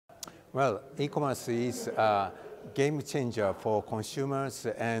Well, e-commerce is a game changer for consumers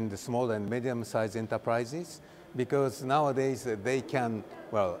and small and medium-sized enterprises because nowadays they can,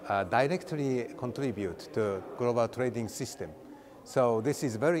 directly contribute to global trading system. So this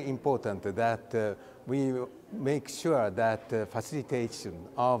is very important that we make sure that facilitation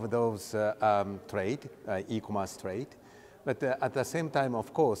of those trade, e-commerce trade, but at the same time,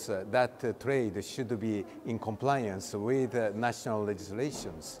 of course, that trade should be in compliance with national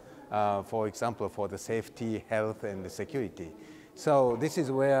legislations. For example, for the safety, health, and security. So this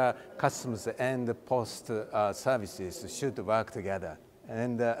is where customs and post services should work together.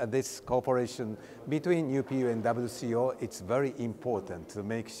 And this cooperation between UPU and WCO, it's very important to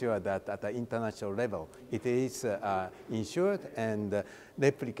make sure that at the international level, it is ensured and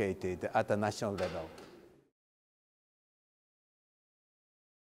replicated at the national level.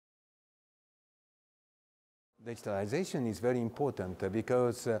 Digitalization is very important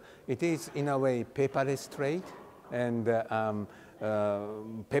because it is, in a way, paperless trade, and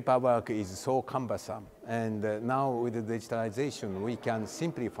paperwork is so cumbersome. And now with the digitalization, we can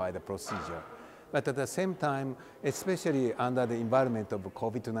simplify the procedure. But at the same time, especially under the environment of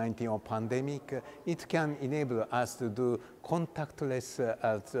COVID-19 or pandemic, it can enable us to do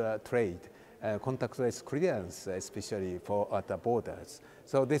contactless trade. Contactless clearance, especially for at the borders.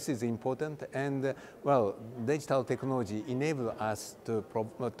 So this is important, and digital technology enables us to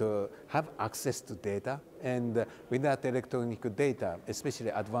have access to data, and with that electronic data, especially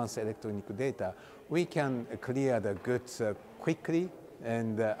advanced electronic data, we can clear the goods quickly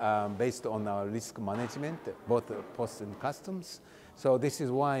and based on our risk management, both post and customs. So this is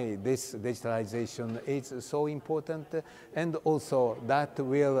why this digitalization is so important, and also that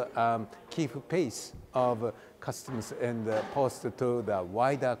will keep pace of customs and post to the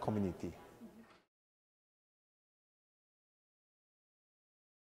wider community.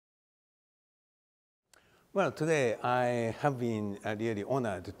 Well, today I have been really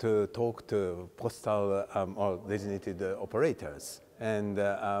honored to talk to postal or designated operators. And,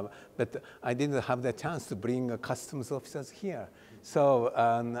 but I didn't have the chance to bring customs officers here. So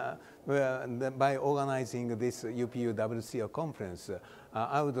by organizing this UPU-WCO conference,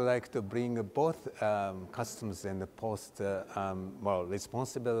 I would like to bring both customs and post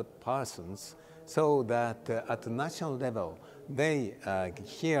responsible persons so that at the national level, they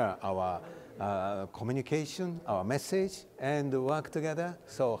hear our communication, our message, and work together.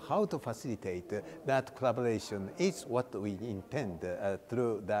 So how to facilitate that collaboration is what we intend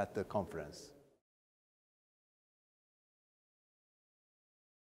through that conference.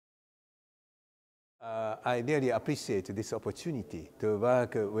 I really appreciate this opportunity to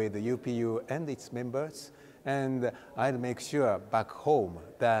work with the UPU and its members, and I'll make sure back home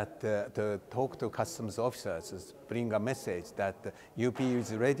that to talk to customs officers, bring a message that UPU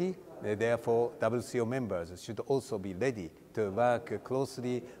is ready. Therefore, WCO members should also be ready to work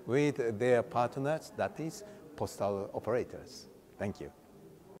closely with their partners, that is, postal operators. Thank you.